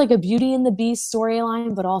guess it's like a Beauty and the Beast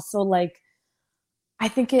storyline, but also like I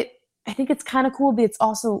think it's kind of cool, but it's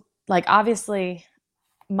also like obviously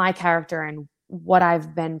my character and what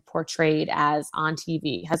I've been portrayed as on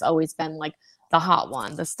TV has always been like the hot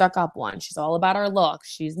one, the stuck up one. She's all about her looks.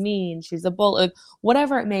 She's mean. She's a bull,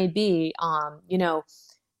 whatever it may be.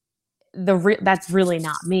 That's really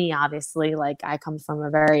not me, obviously. Like I come from a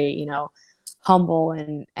very, humble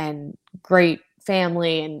and great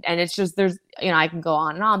family. And it's just, there's, I can go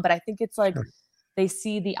on and on, but I think it's like they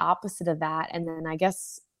see the opposite of that. And then I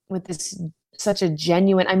guess with this, such a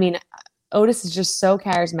genuine, Otis is just so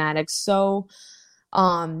charismatic, so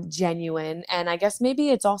genuine. And I guess maybe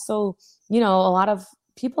it's also, a lot of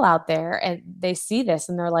people out there and they see this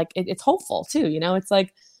and they're like, it's hopeful too. It's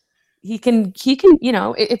like, he can,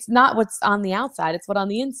 it's not what's on the outside, it's what on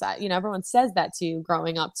the inside. Everyone says that to you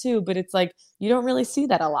growing up too, but it's like, you don't really see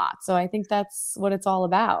that a lot. So I think that's what it's all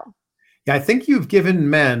about. Yeah, I think you've given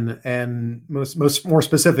men and most more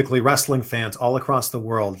specifically wrestling fans all across the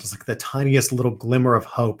world just like the tiniest little glimmer of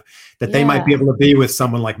hope that they might be able to be with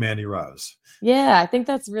someone like Mandy Rose. Yeah, I think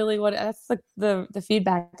that's really that's the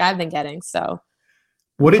feedback I've been getting. So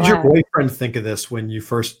what did your boyfriend think of this when you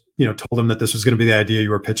first, told him that this was going to be the idea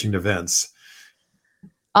you were pitching to Vince?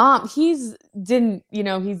 He's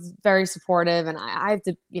very supportive, and I have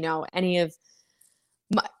to,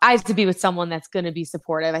 I have to be with someone that's going to be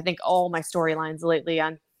supportive. I think all my storylines lately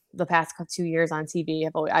on the past 2 years on TV,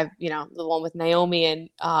 I've the one with Naomi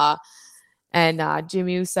and Jim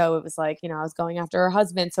Uso, it was like, I was going after her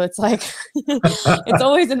husband. So it's like, it's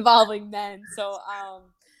always involving men. So,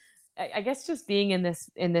 I guess just being in this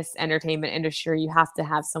entertainment industry, you have to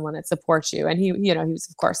have someone that supports you. And he was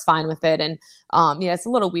of course fine with it. And, it's a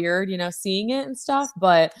little weird, seeing it and stuff,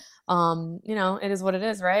 but, it is what it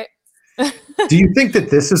is. Right. Do you think that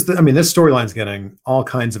this is this storyline's getting all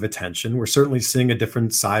kinds of attention. We're certainly seeing a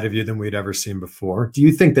different side of you than we'd ever seen before. Do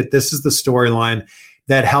you think that this is the storyline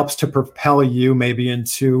that helps to propel you maybe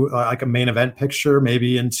into like a main event picture,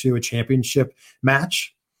 maybe into a championship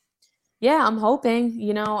match? Yeah, I'm hoping,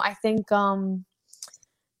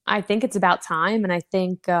 I think it's about time. And I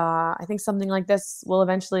think something like this will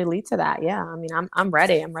eventually lead to that. Yeah. I'm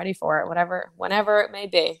ready. I'm ready for it, whenever it may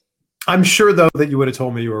be. I'm sure though that you would have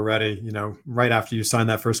told me you were ready, right after you signed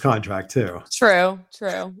that first contract too. True.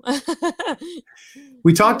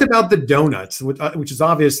 We talked about the donuts, which is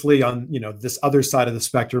obviously on, this other side of the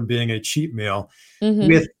spectrum being a cheap meal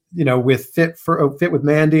with Fit with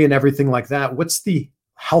Mandy and everything like that. What's the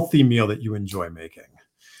healthy meal that you enjoy making?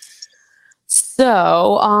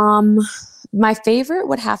 So, my favorite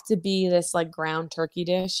would have to be this like ground turkey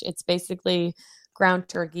dish. It's basically ground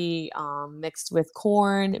turkey mixed with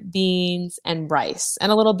corn, beans, and rice,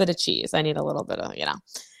 and a little bit of cheese. I need a little bit of,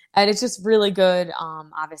 and it's just really good.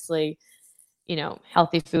 Obviously,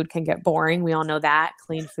 healthy food can get boring. We all know that.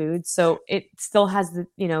 Clean food. So it still has the,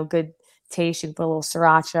 good taste. You can put a little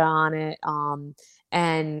sriracha on it.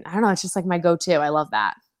 And I don't know, it's just like my go-to. I love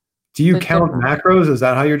that. Do you count macros? Is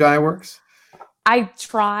that how your diet works? I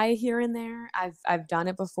try here and there. I've done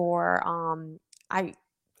it before.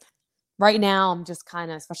 Right now I'm just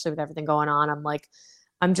kind of, especially with everything going on,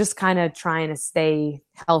 I'm just kind of trying to stay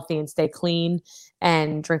healthy and stay clean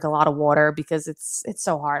and drink a lot of water because it's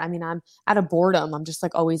so hard. I'm out of boredom. I'm just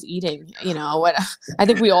like always eating, what I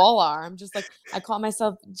think we all are. I'm just like, I caught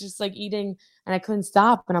myself just like eating and I couldn't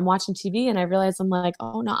stop, and I'm watching TV and I realized I'm like,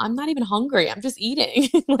 oh no, I'm not even hungry. I'm just eating.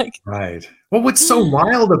 Right. Well, what's so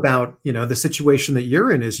wild about, the situation that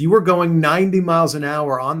you're in is you were going 90 miles an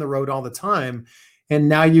hour on the road all the time. And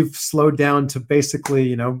now you've slowed down to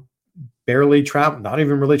basically, barely travel, not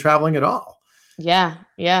even really traveling at all. Yeah.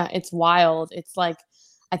 It's wild. It's like,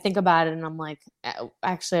 I think about it and I'm like,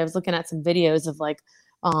 actually, I was looking at some videos of like,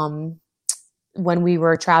 when we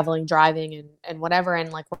were driving and whatever.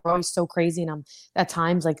 And like, we're always so crazy. And I'm at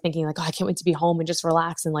times like thinking like, oh, I can't wait to be home and just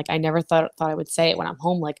relax. And like, I never thought I would say it when I'm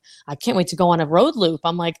home. Like, I can't wait to go on a road loop.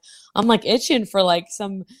 I'm like itching for like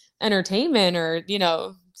some entertainment or,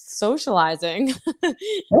 socializing.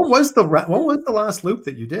 What was the last loop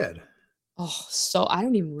that you did? Oh, so I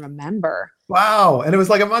don't even remember. Wow. And it was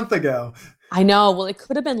like a month ago. I know. Well, it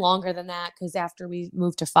could have been longer than that because after we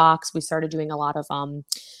moved to Fox, we started doing a lot of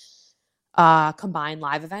combined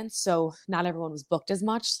live events. So not everyone was booked as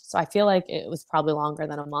much. So I feel like it was probably longer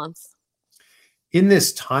than a month. In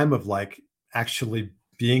this time of like actually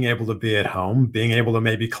being able to be at home, being able to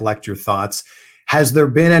maybe collect your thoughts, has there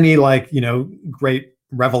been any like, great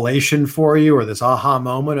revelation for you or this aha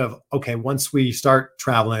moment of, okay, once we start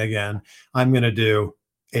traveling again, I'm going to do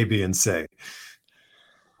A, B, and C?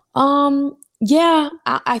 Yeah,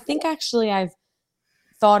 I think actually I've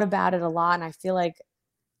thought about it a lot, and I feel like,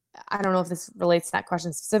 I don't know if this relates to that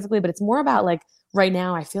question specifically, but it's more about like right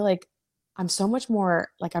now, I feel like I'm so much more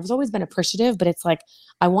like I've always been appreciative, but it's like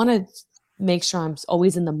I want to make sure I'm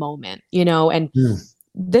always in the moment, and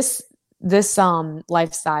this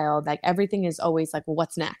lifestyle, like everything is always like, well,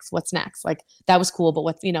 what's next? Like that was cool, but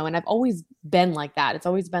what's, and I've always been like that. It's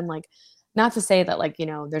always been like, not to say that like,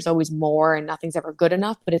 there's always more and nothing's ever good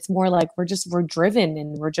enough, but it's more like we're driven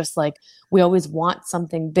and we're just like, we always want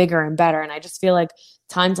something bigger and better. And I just feel like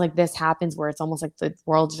times like this happens where it's almost like the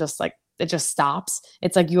world just like, it just stops.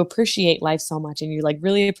 It's like you appreciate life so much and you like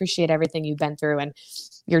really appreciate everything you've been through and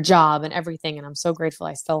your job and everything. And I'm so grateful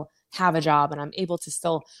I still have a job and I'm able to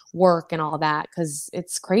still work and all that because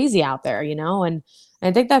it's crazy out there, and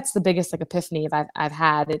I think that's the biggest like epiphany I've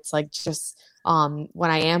had. It's like just when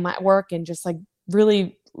I am at work and just like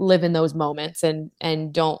really live in those moments and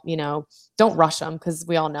don't rush them because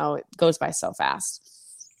we all know it goes by so fast.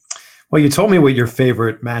 Well, you told me what your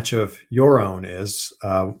favorite match of your own is.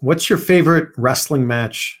 What's your favorite wrestling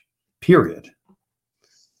match, period?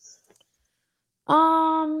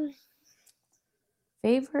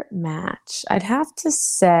 Favorite match, I'd have to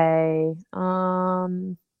say,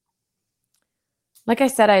 like I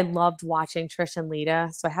said, I loved watching Trish and Lita,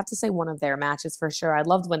 so I have to say one of their matches for sure. I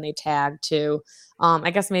loved when they tagged too. I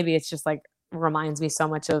guess maybe it's just like reminds me so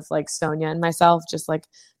much of like Sonya and myself, just like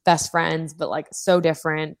best friends, but like so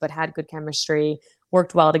different, but had good chemistry,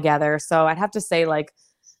 worked well together. So I'd have to say like,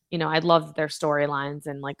 I loved their storylines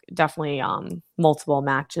and like definitely multiple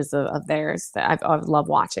matches of theirs that I've loved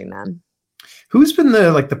watching them. Who's been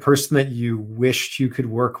the person that you wished you could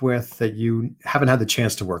work with that you haven't had the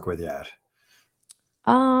chance to work with yet?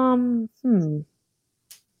 Who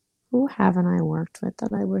haven't I worked with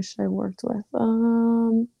that I wish I worked with?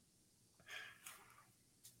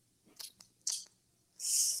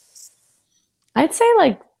 I'd say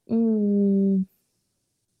like, it's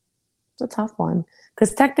a tough one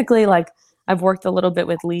because technically like I've worked a little bit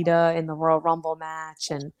with Lita in the Royal Rumble match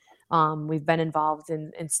and we've been involved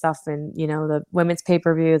in stuff in, the women's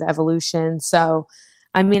pay-per-view, the Evolution. So,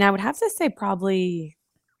 I mean, I would have to say probably,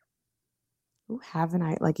 who haven't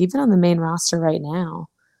I, like even on the main roster right now?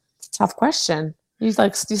 It's a tough question. You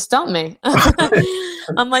stumped me.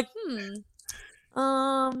 I'm like,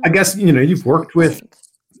 I guess, you've worked with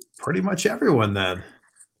pretty much everyone then.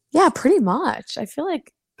 Yeah, pretty much. I feel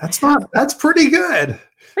like that's pretty good.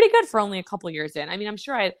 Pretty good for only a couple years in. I mean, I'm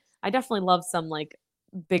sure I definitely love some like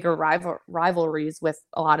bigger rivalries with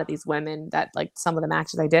a lot of these women that like some of the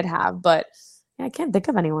matches I did have, but I can't think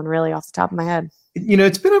of anyone really off the top of my head.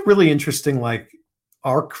 It's been a really interesting like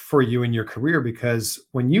arc for you in your career because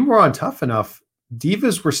when you were on Tough Enough,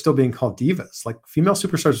 divas were still being called divas. Like female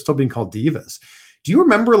superstars were still being called divas. Do you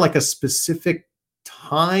remember like a specific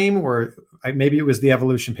time or maybe it was the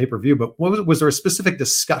Evolution pay-per-view, but was there a specific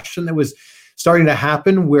discussion that was starting to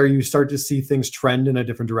happen where you start to see things trend in a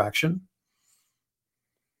different direction?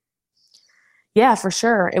 Yeah, for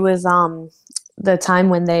sure. It was the time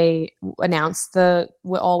when they announced the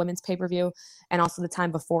all women's pay-per-view and also the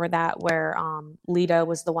time before that where Lita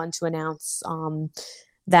was the one to announce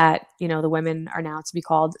that, the women are now to be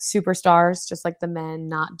called superstars, just like the men,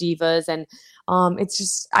 not divas. And it's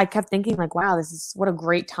just, I kept thinking like, wow, this is what a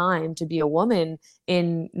great time to be a woman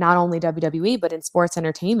in not only WWE, but in sports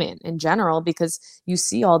entertainment in general, because you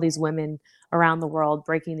see all these women around the world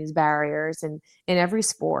breaking these barriers and in every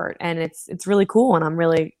sport. And it's really cool. And I'm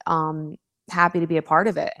really happy to be a part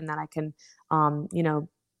of it and that I can,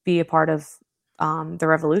 be a part of the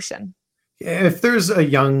revolution. If there's a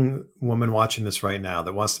young woman watching this right now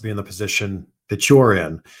that wants to be in the position that you're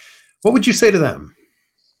in, what would you say to them?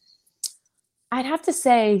 I'd have to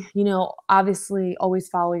say, obviously always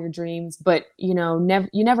follow your dreams, but, you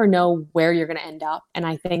never know where you're going to end up. And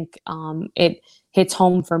I think it hits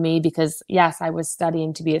home for me because, yes, I was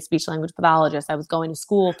studying to be a speech language pathologist. I was going to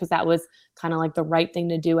school because that was kind of like the right thing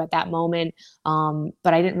to do at that moment.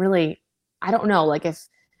 But I don't know, like if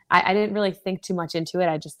I didn't really think too much into it.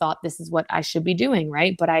 I just thought this is what I should be doing,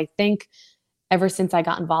 right? But I think ever since I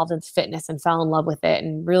got involved in fitness and fell in love with it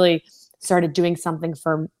and really started doing something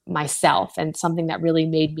for myself and something that really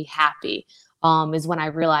made me happy, is when I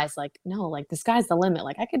realized like, no, like the sky's the limit.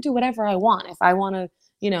 Like I could do whatever I want. If I want to,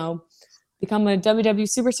 become a WWE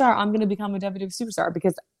superstar, I'm going to become a WWE superstar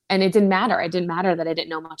and it didn't matter. It didn't matter that I didn't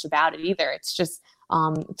know much about it either. It's just,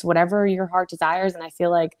 it's whatever your heart desires. And I feel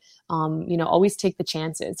like, always take the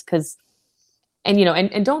chances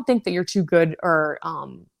and don't think that you're too good or,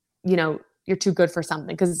 you're too good for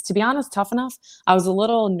something. Because to be honest, Tough Enough, I was a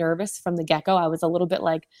little nervous from the get-go. I was a little bit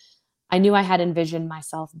like, I knew I had envisioned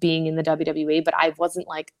myself being in the WWE, but I wasn't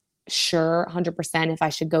like sure 100% if I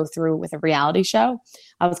should go through with a reality show.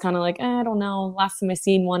 I was kind of like, I don't know. Last time I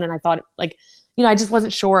seen one and I thought like, I just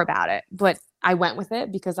wasn't sure about it, but I went with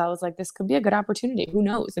it because I was like, this could be a good opportunity. Who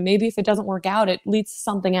knows? And maybe if it doesn't work out, it leads to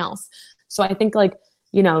something else. So I think like,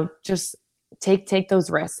 just take those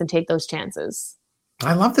risks and take those chances.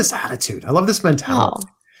 I love this attitude. I love this mentality. Oh,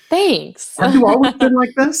 thanks. Have you always been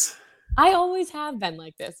like this? I always have been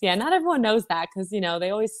like this. Yeah. Not everyone knows that because, they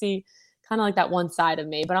always see kind of like that one side of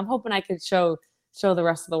me, but I'm hoping I could show the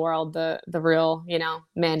rest of the world the real,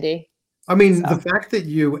 Mandy. I mean, the fact that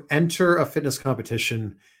you enter a fitness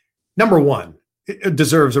competition, number one, it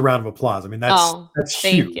deserves a round of applause. I mean, that's huge.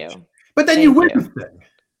 Thank you. But then you win the thing.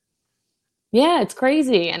 Yeah, it's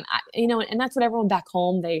crazy. And and that's what everyone back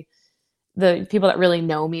home, the people that really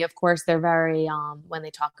know me, of course, they're very, when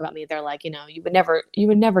they talk about me, they're like, you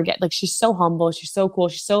would never get, like, she's so humble. She's so cool.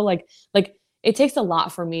 She's so like, it takes a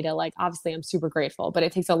lot for me to like, obviously I'm super grateful, but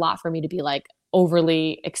it takes a lot for me to be like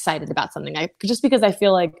overly excited about something. Just because I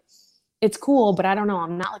feel like it's cool, but I don't know.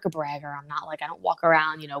 I'm not like a bragger. I'm not like, I don't walk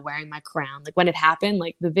around, wearing my crown. Like when it happened,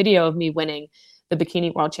 like the video of me winning the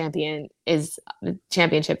Bikini World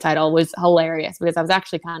Championship title was hilarious because I was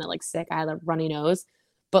actually kind of like sick. I had a runny nose,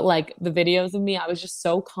 but like the videos of me, I was just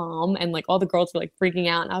so calm and like all the girls were like freaking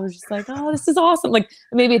out. And I was just like, oh, this is awesome. Like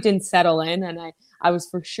maybe it didn't settle in and I was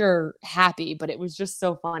for sure happy, but it was just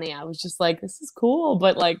so funny. I was just like, this is cool.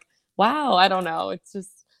 But like, wow, I don't know. It's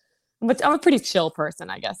just, but I'm a pretty chill person,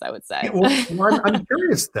 I guess I would say. Yeah, well, I'm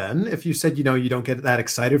curious then, if you said, you don't get that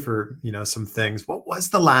excited for, some things, what was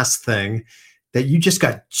the last thing that you just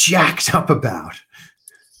got jacked up about?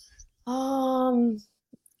 Well,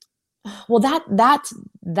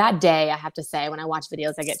 that day, I have to say, when I watch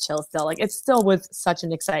videos, I get chills still. Like it still was such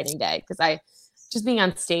an exciting day because I just being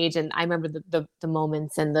on stage and I remember the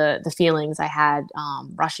moments and the feelings I had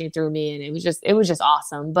rushing through me, and it was just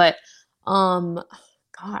awesome. But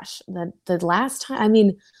gosh, the last time, I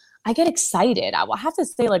mean, I get excited. I will have to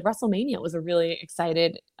say, like, WrestleMania was a really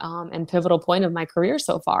excited and pivotal point of my career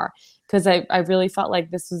so far because I really felt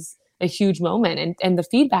like this was a huge moment, and the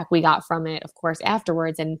feedback we got from it, of course,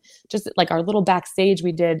 afterwards, and just like our little backstage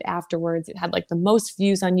we did afterwards, it had like the most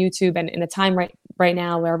views on YouTube, and in a time right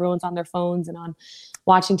now where everyone's on their phones and on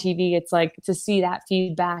watching TV, it's like to see that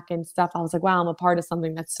feedback and stuff. I was like, wow, I'm a part of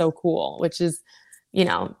something that's so cool, which is,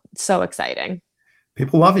 so exciting.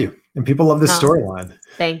 People love you and people love this storyline.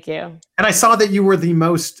 Thank you. And I saw that you were the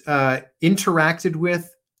most interacted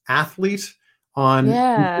with athlete on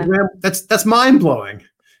Instagram. That's mind blowing.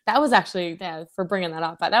 That was actually, for bringing that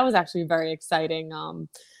up, that was actually very exciting. Oh,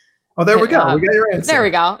 there we go. We got your answer. There we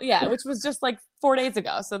go. Yeah, which was just like 4 days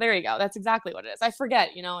ago. So there you go. That's exactly what it is. I forget,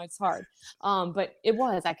 it's hard. But it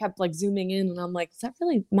was. I kept like zooming in and I'm like, is that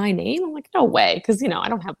really my name? I'm like, no way. Because, I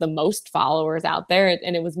don't have the most followers out there.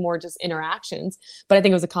 And it was more just interactions. But I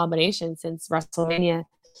think it was a combination since WrestleMania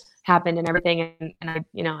happened and everything. And I,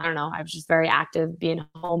 I don't know. I was just very active being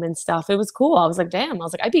home and stuff. It was cool. I was like, damn. I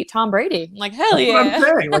was like, I beat Tom Brady. I'm like, hell yeah. That's what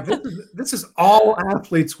I'm saying. Like, this is all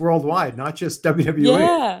athletes worldwide, not just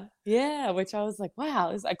WWE. Yeah, which I was like,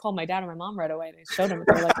 wow. I called my dad and my mom right away. And I showed them.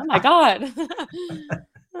 And they were like, oh my God.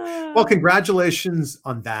 Well, congratulations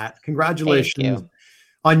on that. Congratulations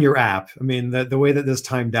on your app. I mean, the way that this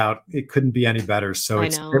timed out, it couldn't be any better. So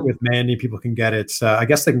it's with Mandy. People can get it. I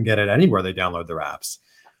guess they can get it anywhere they download their apps.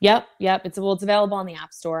 Yep. It's available on the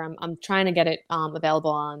App Store. I'm trying to get it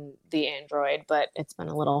available on the Android, but it's been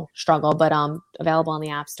a little struggle. But available on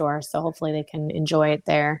the App Store, so hopefully they can enjoy it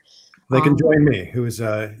there. They can join me, who has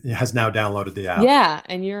now downloaded the app. Yeah,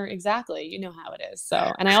 and you know how it is.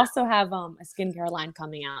 So, and I also have a skincare line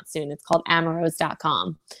coming out soon. It's called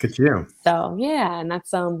Amorose.com. Look at you. So yeah, and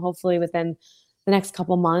that's hopefully within the next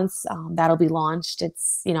couple months that'll be launched.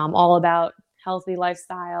 It's I'm all about healthy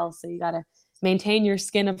lifestyle, so you got to maintain your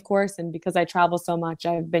skin, of course. And because I travel so much,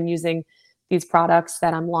 I've been using these products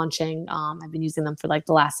that I'm launching. I've been using them for like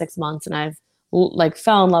the last 6 months, and I've like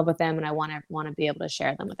fell in love with them, and I want to be able to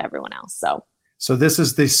share them with everyone else. So So this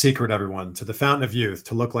is the secret, everyone, to the fountain of youth,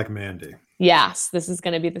 to look like Mandy. Yes, this is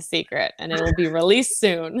going to be the secret, and it will be released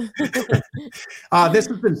soon. This has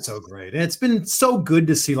been so great. And it's been so good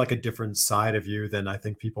to see like a different side of you than I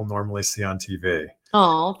think people normally see on TV.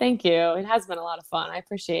 Oh, thank you. It has been a lot of fun. I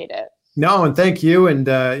appreciate it. No, and thank you. And,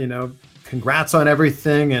 congrats on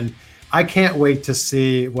everything. And I can't wait to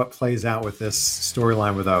see what plays out with this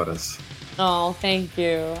storyline with Otis. Oh, thank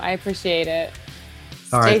you. I appreciate it.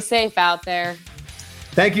 All Stay right. safe out there.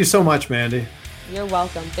 Thank you so much, Mandy. You're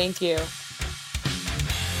welcome. Thank you.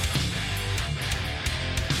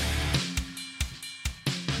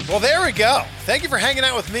 Well, there we go. Thank you for hanging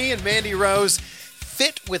out with me and Mandy Rose.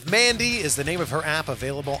 Fit with Mandy is the name of her app,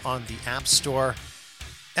 available on the App Store.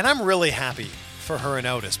 And I'm really happy for her and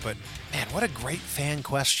Otis, but man, what a great fan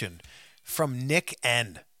question from Nick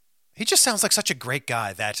N. He just sounds like such a great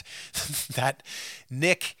guy, that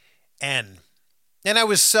Nick N. And I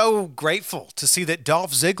was so grateful to see that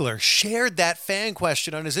Dolph Ziggler shared that fan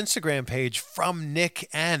question on his Instagram page from Nick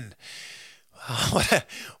N.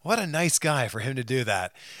 What a nice guy for him to do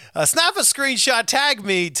that. Snap a screenshot, tag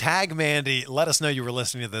me, tag Mandy. Let us know you were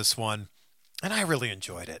listening to this one. And I really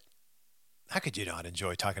enjoyed it. How could you not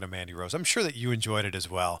enjoy talking to Mandy Rose? I'm sure that you enjoyed it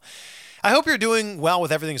as well. I hope you're doing well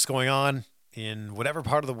with everything that's going on in whatever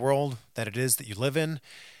part of the world that it is that you live in.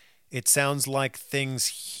 It sounds like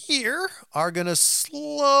things here are going to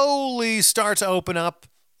slowly start to open up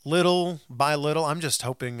little by little. I'm just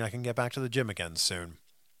hoping I can get back to the gym again soon.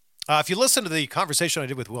 If you listen to the conversation I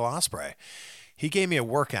did with Will Ospreay, he gave me a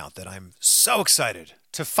workout that I'm so excited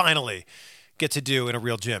to finally get to do in a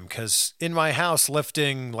real gym, because in my house,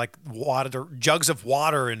 lifting like water, jugs of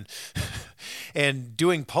water and and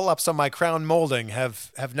doing pull-ups on my crown molding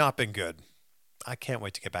have not been good. I can't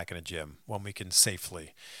wait to get back in a gym when we can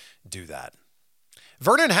safely do that.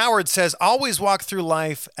 Vernon Howard says, always walk through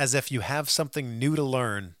life as if you have something new to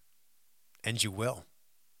learn, and you will.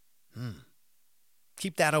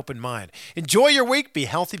 Keep that open mind. Enjoy your week. Be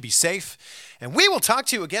healthy, be safe, and we will talk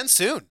to you again soon.